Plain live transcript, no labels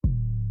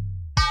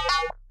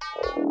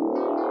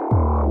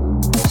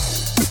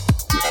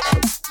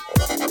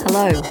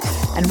Hello,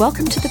 and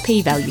welcome to The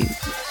P-Value,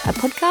 a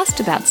podcast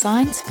about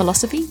science,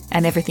 philosophy,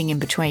 and everything in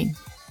between.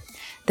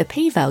 The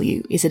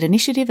P-Value is an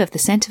initiative of the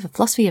Centre for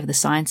Philosophy of the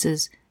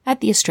Sciences at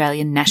the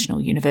Australian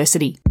National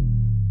University.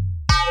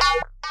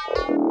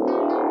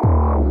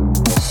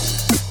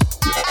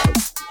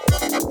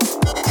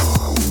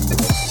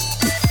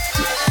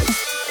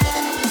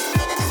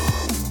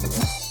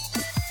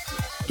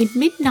 In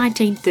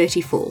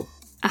mid-1934,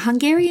 a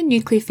Hungarian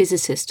nuclear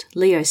physicist,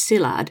 Leo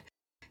Szilard,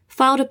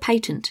 filed a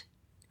patent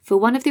for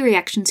one of the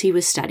reactions he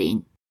was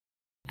studying,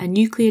 a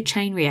nuclear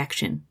chain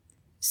reaction.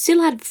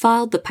 Szilard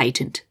filed the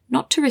patent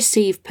not to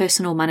receive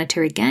personal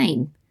monetary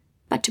gain,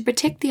 but to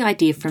protect the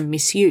idea from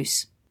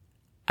misuse.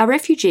 A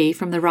refugee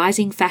from the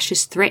rising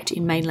fascist threat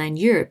in mainland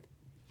Europe,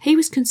 he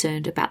was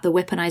concerned about the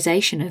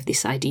weaponisation of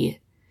this idea.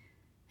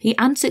 He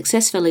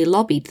unsuccessfully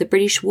lobbied the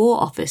British War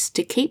Office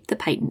to keep the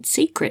patent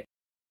secret,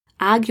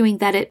 arguing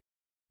that it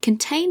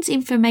contains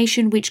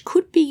information which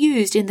could be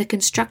used in the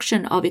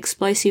construction of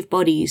explosive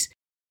bodies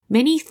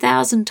many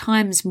thousand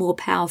times more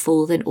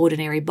powerful than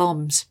ordinary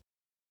bombs.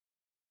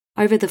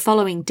 Over the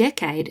following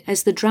decade,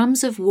 as the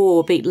drums of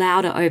war beat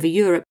louder over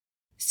Europe,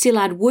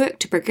 Szilard worked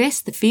to progress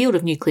the field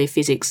of nuclear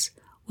physics,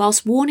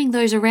 whilst warning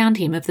those around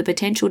him of the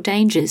potential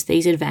dangers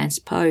these advances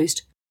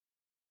posed.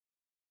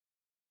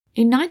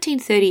 In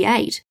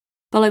 1938,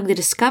 following the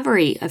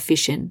discovery of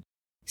fission,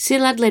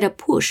 Szilard led a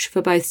push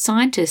for both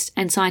scientists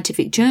and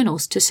scientific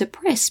journals to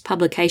suppress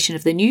publication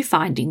of the new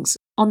findings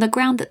on the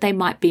ground that they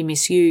might be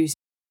misused.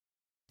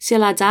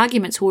 Szillard's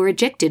arguments were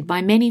rejected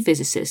by many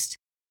physicists,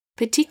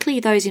 particularly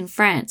those in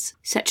France,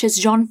 such as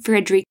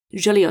Jean-Frédéric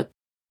Joliot,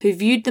 who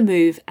viewed the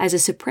move as a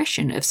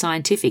suppression of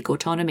scientific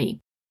autonomy,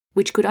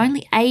 which could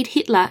only aid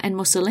Hitler and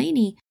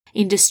Mussolini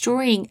in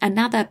destroying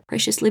another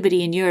precious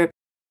liberty in Europe.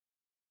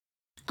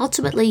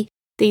 Ultimately,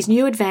 these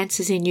new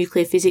advances in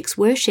nuclear physics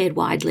were shared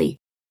widely,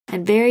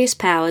 and various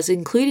powers,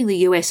 including the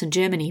US and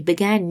Germany,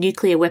 began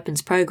nuclear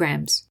weapons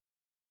programs.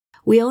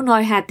 We all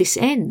know how this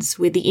ends,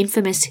 with the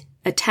infamous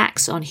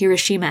attacks on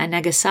Hiroshima and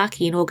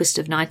Nagasaki in August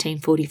of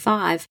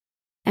 1945,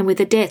 and with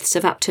the deaths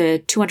of up to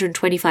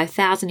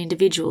 225,000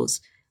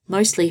 individuals,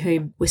 mostly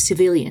whom were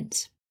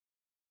civilians.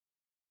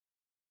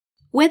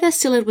 Whether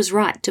Szilard was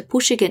right to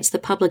push against the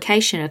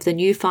publication of the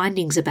new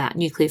findings about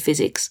nuclear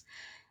physics,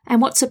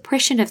 and what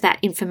suppression of that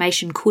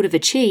information could have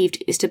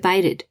achieved, is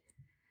debated.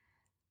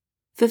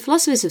 For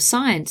philosophers of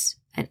science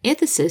and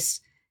ethicists,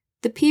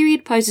 the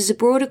period poses a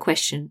broader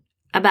question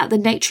about the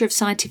nature of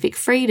scientific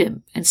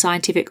freedom and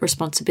scientific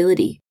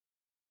responsibility.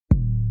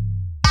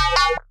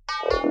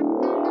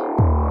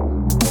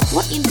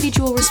 What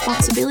individual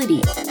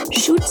responsibility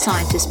should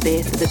scientists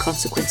bear for the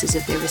consequences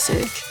of their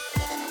research?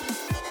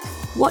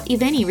 What,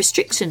 if any,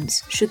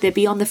 restrictions should there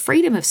be on the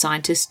freedom of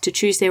scientists to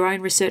choose their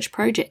own research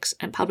projects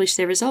and publish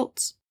their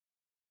results?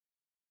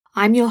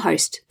 I'm your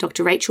host,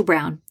 Dr. Rachel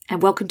Brown,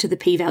 and welcome to the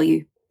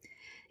P-Value.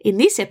 In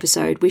this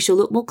episode, we shall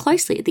look more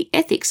closely at the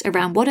ethics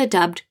around what are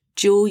dubbed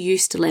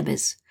dual-use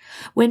dilemmas,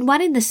 when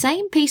one and the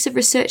same piece of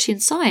research in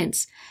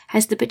science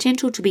has the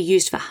potential to be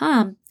used for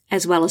harm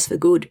as well as for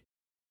good.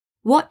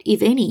 What,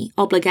 if any,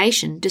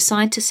 obligation do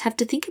scientists have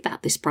to think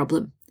about this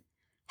problem?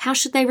 How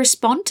should they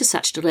respond to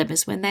such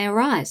dilemmas when they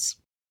arise?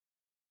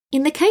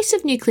 In the case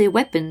of nuclear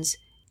weapons,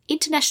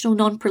 international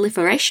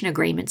non-proliferation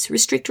agreements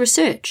restrict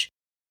research,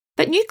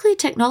 but nuclear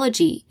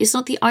technology is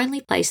not the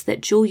only place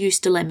that dual-use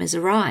dilemmas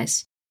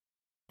arise.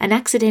 An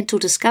accidental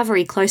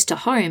discovery close to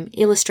home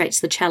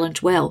illustrates the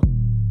challenge well.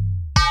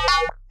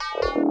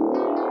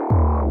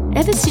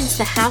 Ever since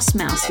the house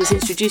mouse was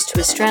introduced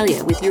to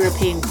Australia with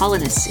European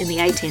colonists in the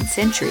 18th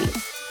century,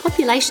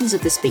 populations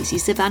of the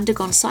species have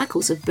undergone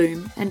cycles of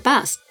boom and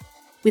bust,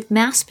 with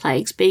mouse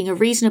plagues being a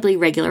reasonably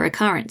regular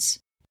occurrence.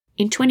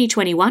 In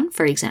 2021,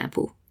 for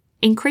example,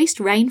 increased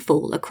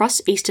rainfall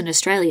across eastern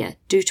Australia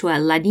due to a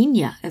La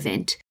Niña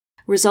event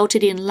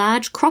resulted in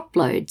large crop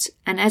loads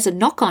and, as a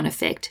knock-on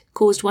effect,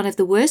 caused one of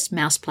the worst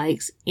mouse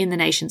plagues in the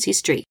nation's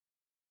history.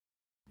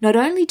 Not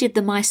only did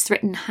the mice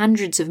threaten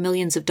hundreds of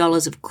millions of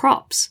dollars of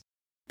crops,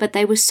 but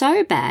they were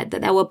so bad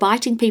that they were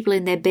biting people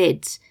in their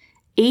beds,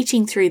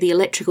 eating through the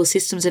electrical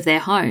systems of their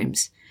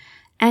homes,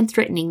 and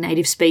threatening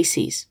native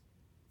species.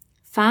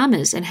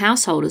 Farmers and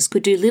householders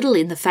could do little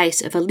in the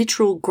face of a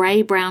literal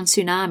grey-brown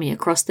tsunami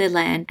across their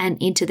land and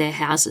into their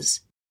houses.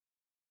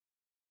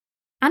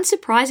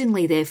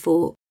 Unsurprisingly,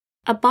 therefore,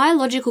 a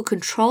biological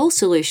control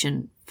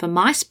solution for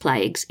mice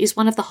plagues is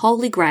one of the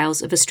holy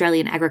grails of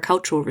Australian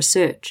agricultural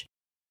research.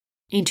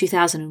 In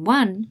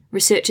 2001,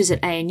 researchers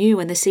at ANU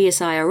and the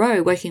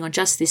CSIRO working on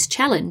just this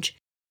challenge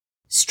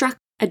struck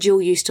a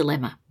dual-use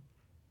dilemma.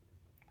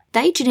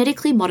 They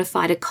genetically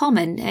modified a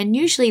common and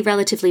usually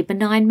relatively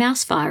benign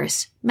mouse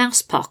virus,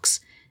 mousepox,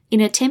 in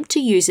an attempt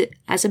to use it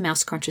as a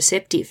mouse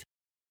contraceptive.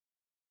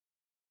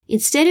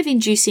 Instead of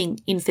inducing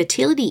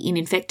infertility in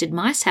infected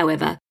mice,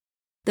 however,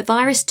 the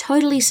virus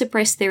totally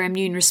suppressed their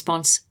immune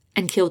response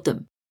and killed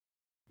them.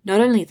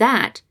 Not only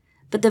that,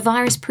 but the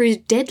virus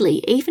proved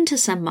deadly even to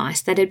some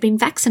mice that had been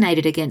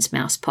vaccinated against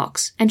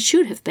mousepox and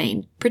should have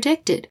been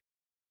protected.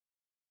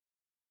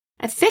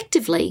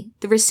 Effectively,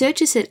 the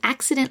researchers had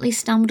accidentally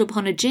stumbled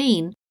upon a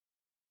gene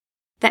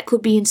that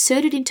could be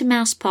inserted into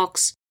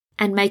mousepox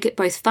and make it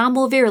both far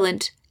more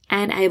virulent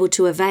and able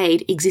to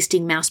evade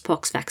existing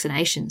mousepox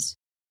vaccinations.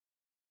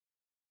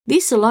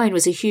 This alone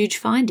was a huge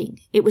finding.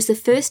 It was the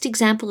first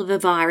example of a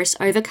virus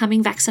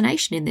overcoming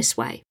vaccination in this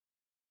way.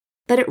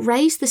 But it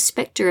raised the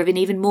spectre of an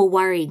even more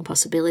worrying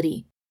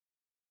possibility.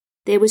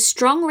 There was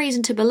strong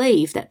reason to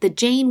believe that the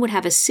gene would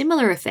have a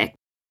similar effect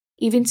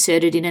if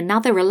inserted in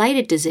another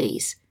related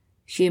disease,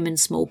 human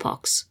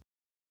smallpox.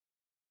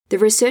 The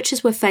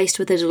researchers were faced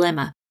with a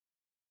dilemma.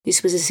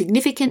 This was a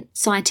significant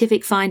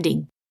scientific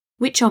finding,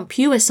 which on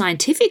pure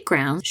scientific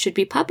grounds should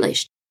be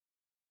published.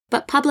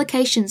 But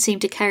publication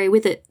seemed to carry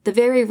with it the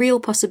very real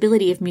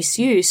possibility of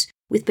misuse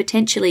with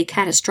potentially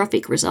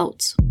catastrophic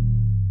results.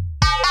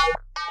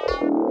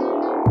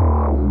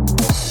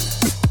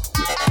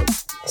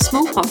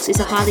 Smallpox is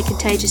a highly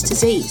contagious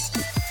disease.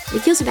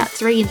 It kills about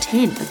 3 in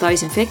 10 of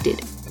those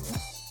infected.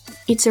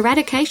 Its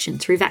eradication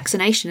through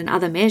vaccination and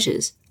other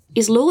measures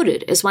is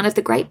lauded as one of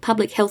the great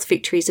public health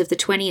victories of the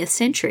 20th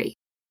century,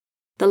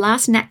 the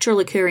last natural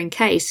occurring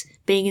case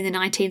being in the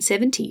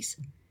 1970s.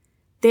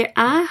 There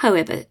are,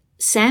 however,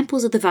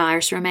 samples of the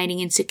virus remaining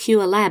in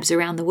secure labs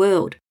around the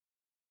world,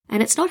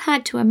 and it's not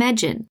hard to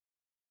imagine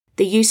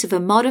the use of a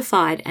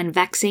modified and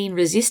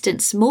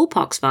vaccine-resistant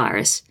smallpox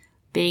virus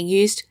being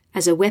used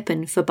as a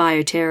weapon for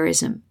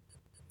bioterrorism.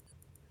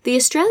 The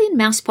Australian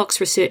mousepox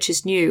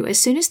researchers knew as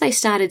soon as they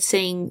started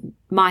seeing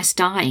mice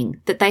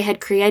dying that they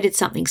had created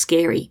something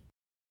scary.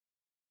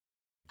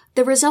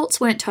 The results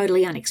weren't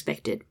totally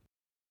unexpected.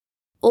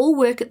 All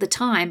work at the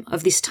time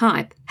of this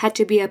type had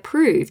to be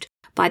approved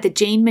by the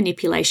Gene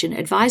Manipulation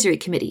Advisory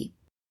Committee,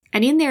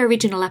 and in their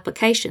original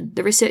application,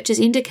 the researchers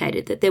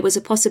indicated that there was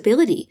a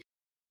possibility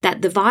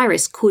that the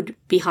virus could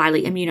be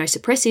highly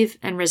immunosuppressive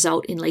and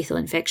result in lethal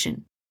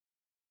infection.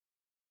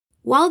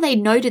 While they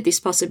noted this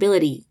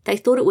possibility, they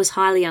thought it was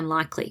highly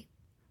unlikely.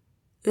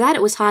 That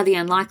it was highly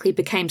unlikely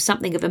became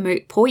something of a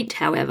moot point,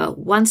 however,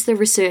 once the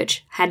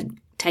research had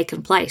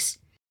taken place.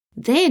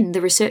 Then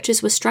the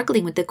researchers were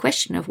struggling with the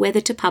question of whether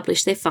to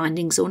publish their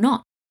findings or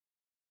not.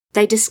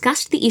 They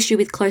discussed the issue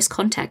with close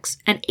contacts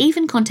and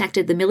even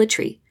contacted the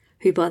military,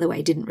 who, by the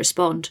way, didn't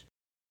respond.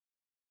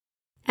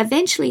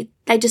 Eventually,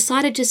 they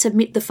decided to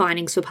submit the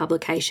findings for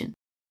publication.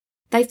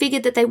 They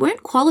figured that they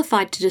weren't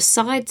qualified to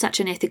decide such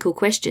an ethical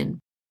question,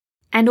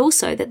 and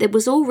also that there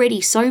was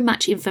already so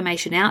much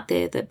information out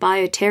there that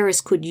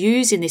bioterrorists could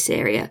use in this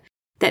area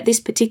that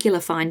this particular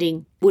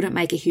finding wouldn't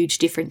make a huge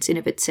difference in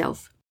of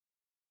itself.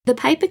 The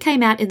paper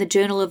came out in the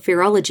Journal of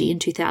Virology in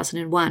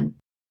 2001.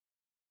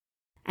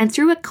 And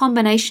through a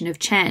combination of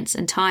chance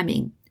and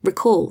timing,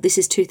 recall this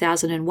is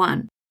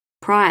 2001,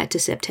 prior to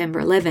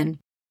September 11,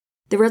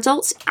 the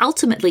results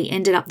ultimately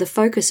ended up the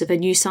focus of a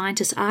New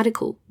Scientist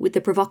article with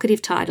the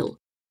provocative title,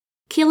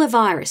 "Killer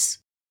Virus.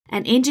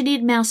 An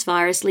engineered mouse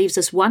virus leaves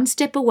us one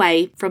step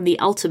away from the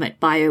ultimate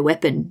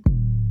bioweapon."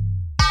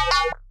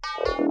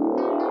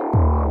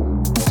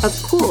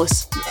 Of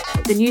course,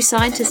 the New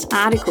Scientist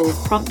article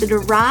prompted a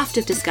raft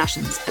of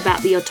discussions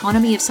about the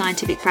autonomy of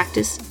scientific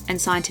practice and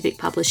scientific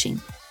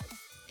publishing.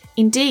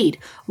 Indeed,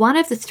 one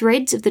of the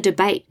threads of the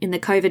debate in the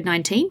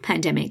COVID-19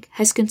 pandemic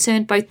has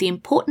concerned both the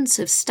importance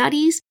of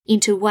studies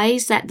into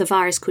ways that the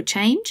virus could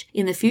change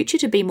in the future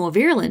to be more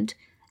virulent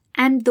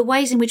and the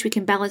ways in which we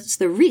can balance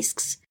the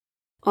risks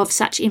of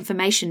such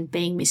information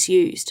being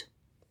misused.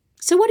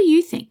 So what do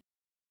you think?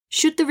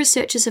 Should the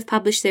researchers have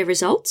published their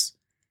results?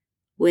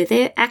 Were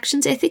their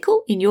actions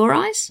ethical in your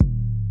eyes?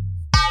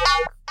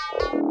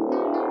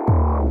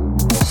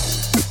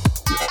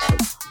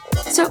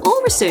 So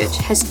all research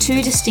has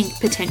 2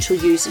 distinct potential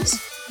users.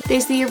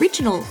 There's the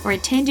original or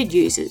intended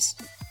users.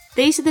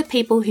 These are the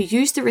people who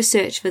use the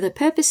research for the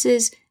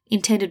purposes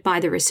intended by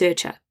the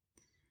researcher.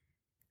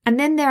 And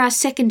then there are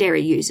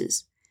secondary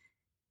users.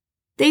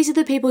 These are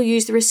the people who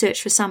use the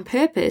research for some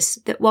purpose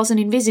that wasn't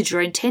envisaged or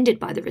intended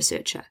by the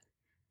researcher.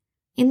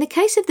 In the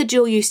case of the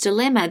dual-use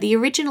dilemma, the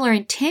original or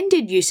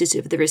intended usage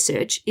of the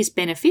research is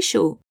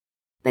beneficial,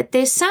 but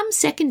there's some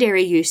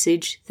secondary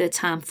usage that's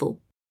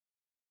harmful.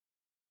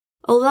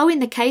 Although in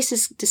the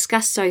cases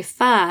discussed so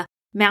far,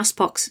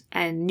 mousepox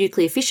and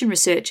nuclear fission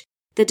research,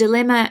 the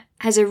dilemma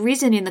has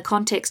arisen in the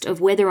context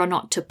of whether or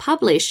not to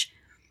publish,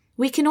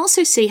 we can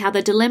also see how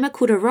the dilemma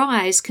could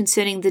arise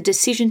concerning the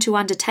decision to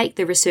undertake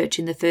the research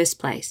in the first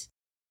place.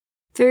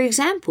 For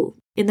example,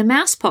 in the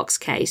mousepox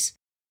case,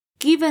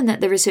 given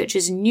that the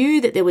researchers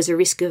knew that there was a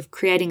risk of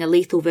creating a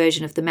lethal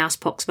version of the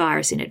mousepox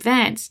virus in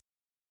advance,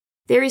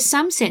 there is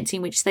some sense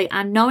in which they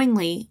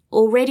unknowingly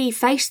already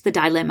faced the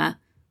dilemma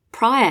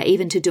prior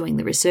even to doing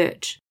the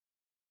research.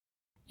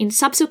 In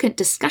subsequent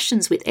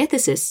discussions with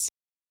ethicists,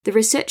 the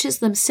researchers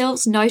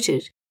themselves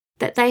noted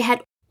that they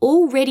had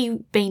already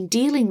been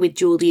dealing with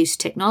dual-use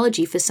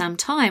technology for some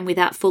time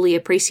without fully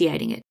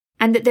appreciating it,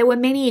 and that there were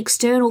many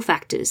external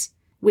factors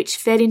which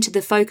fed into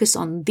the focus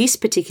on this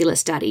particular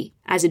study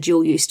as a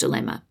dual-use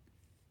dilemma.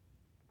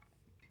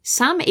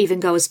 Some even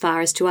go as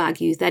far as to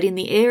argue that in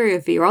the area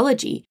of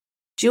virology,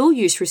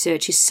 dual-use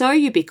research is so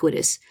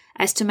ubiquitous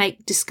as to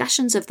make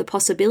discussions of the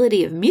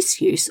possibility of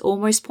misuse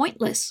almost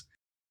pointless.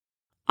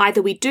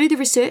 Either we do the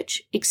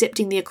research,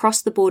 accepting the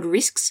across-the-board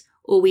risks,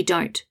 or we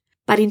don't.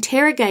 But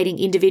interrogating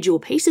individual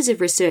pieces of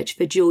research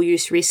for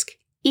dual-use risk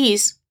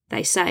is,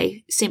 they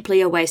say,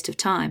 simply a waste of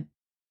time.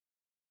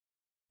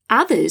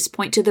 Others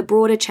point to the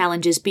broader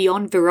challenges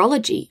beyond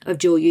virology of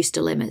dual-use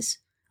dilemmas.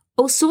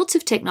 All sorts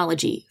of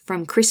technology,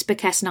 from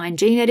CRISPR-Cas9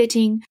 gene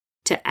editing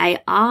to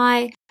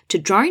AI to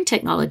drone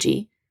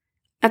technology,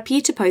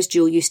 appear to pose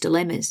dual-use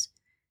dilemmas.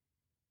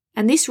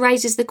 And this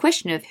raises the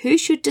question of who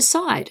should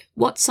decide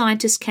what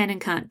scientists can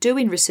and can't do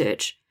in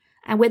research,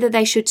 and whether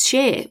they should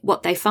share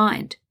what they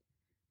find.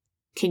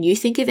 Can you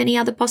think of any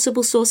other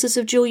possible sources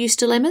of dual-use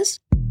dilemmas?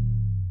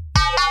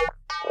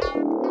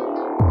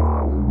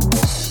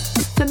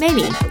 For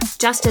many,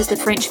 just as the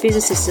French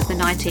physicists of the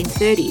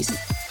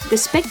 1930s, the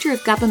spectre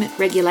of government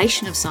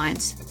regulation of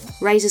science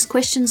raises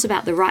questions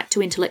about the right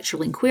to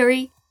intellectual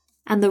inquiry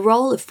and the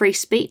role of free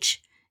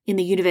speech in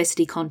the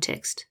university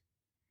context.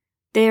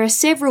 There are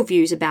several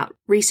views about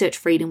research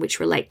freedom which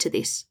relate to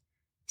this.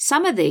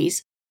 Some of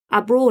these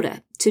are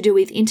broader, to do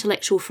with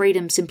intellectual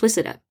freedom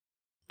simpliciter.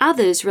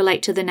 Others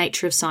relate to the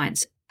nature of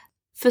science.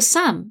 For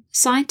some,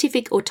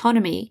 scientific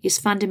autonomy is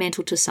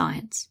fundamental to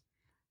science.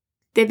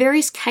 There are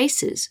various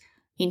cases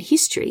in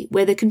history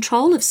where the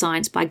control of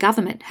science by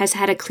government has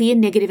had a clear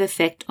negative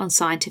effect on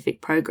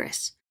scientific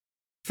progress.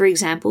 For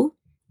example,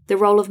 the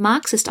role of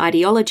Marxist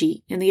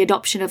ideology in the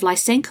adoption of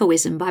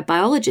Lysenkoism by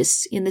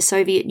biologists in the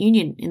Soviet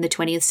Union in the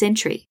 20th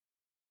century.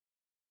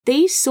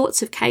 These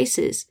sorts of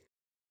cases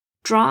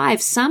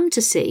drive some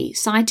to see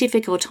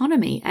scientific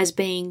autonomy as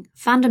being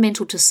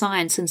fundamental to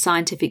science and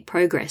scientific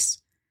progress.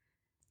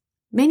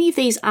 Many of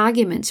these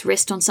arguments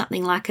rest on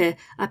something like a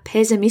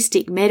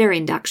pessimistic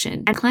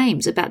meta-induction and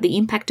claims about the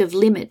impact of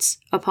limits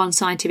upon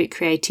scientific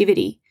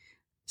creativity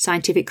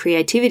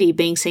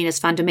being seen as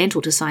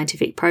fundamental to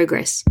scientific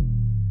progress.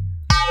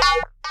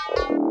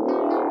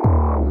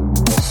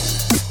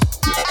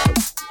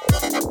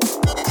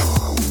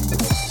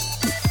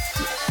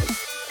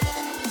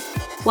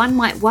 One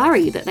might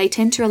worry that they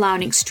tend to rely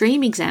on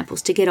extreme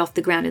examples to get off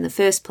the ground in the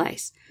first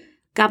place.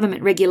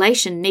 Government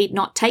regulation need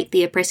not take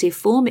the oppressive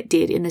form it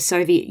did in the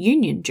Soviet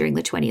Union during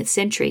the 20th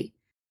century.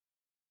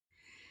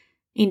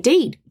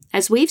 Indeed,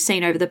 as we've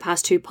seen over the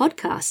past two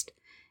podcasts,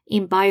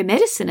 in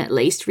biomedicine at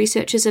least,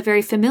 researchers are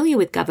very familiar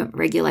with government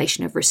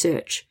regulation of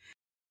research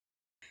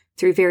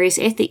through various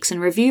ethics and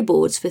review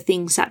boards for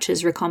things such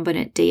as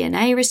recombinant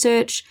DNA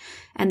research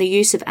and the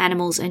use of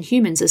animals and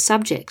humans as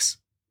subjects.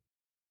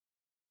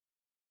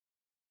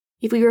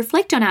 If we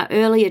reflect on our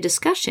earlier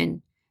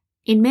discussion,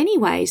 in many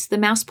ways, the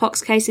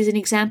mousepox case is an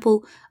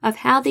example of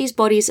how these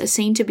bodies are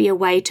seen to be a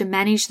way to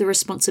manage the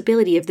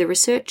responsibility of the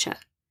researcher.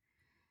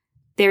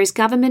 There is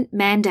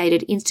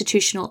government-mandated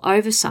institutional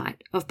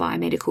oversight of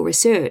biomedical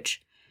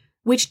research,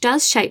 which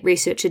does shape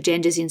research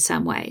agendas in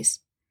some ways.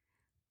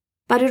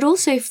 But it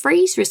also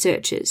frees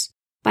researchers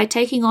by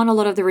taking on a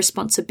lot of the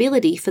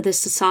responsibility for the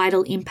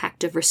societal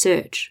impact of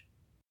research.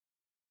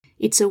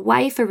 It's a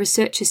way for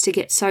researchers to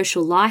get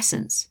social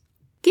license.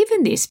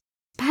 Given this,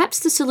 perhaps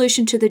the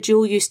solution to the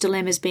dual-use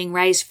dilemmas being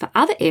raised for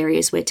other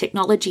areas where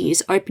technology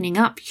is opening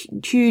up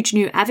huge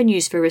new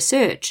avenues for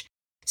research,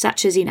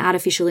 such as in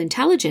artificial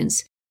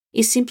intelligence,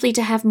 is simply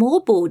to have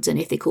more boards and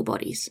ethical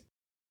bodies.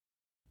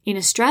 In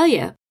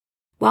Australia,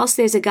 whilst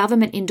there's a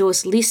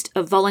government-endorsed list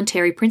of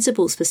voluntary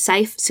principles for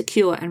safe,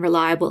 secure and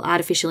reliable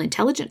artificial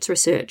intelligence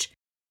research,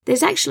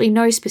 there's actually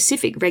no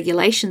specific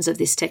regulations of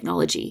this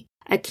technology,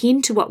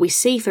 akin to what we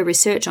see for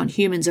research on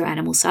humans or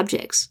animal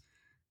subjects.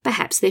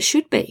 Perhaps there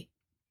should be.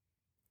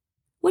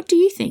 What do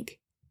you think?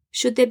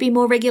 Should there be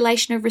more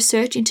regulation of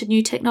research into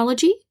new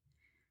technology?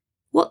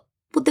 What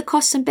would the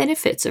costs and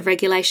benefits of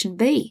regulation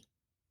be?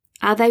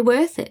 Are they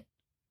worth it?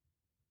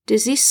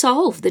 Does this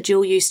solve the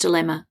dual-use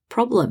dilemma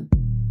problem?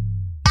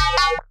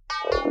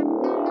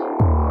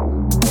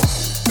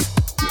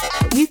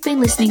 You've been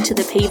listening to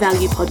the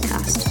P-Value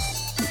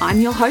podcast.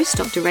 I'm your host,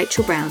 Dr.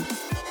 Rachel Brown.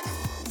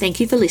 Thank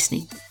you for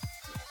listening.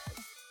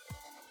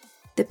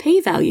 The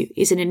P-Value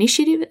is an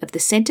initiative of the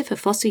Centre for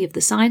Philosophy of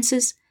the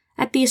Sciences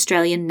at the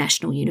Australian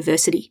National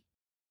University.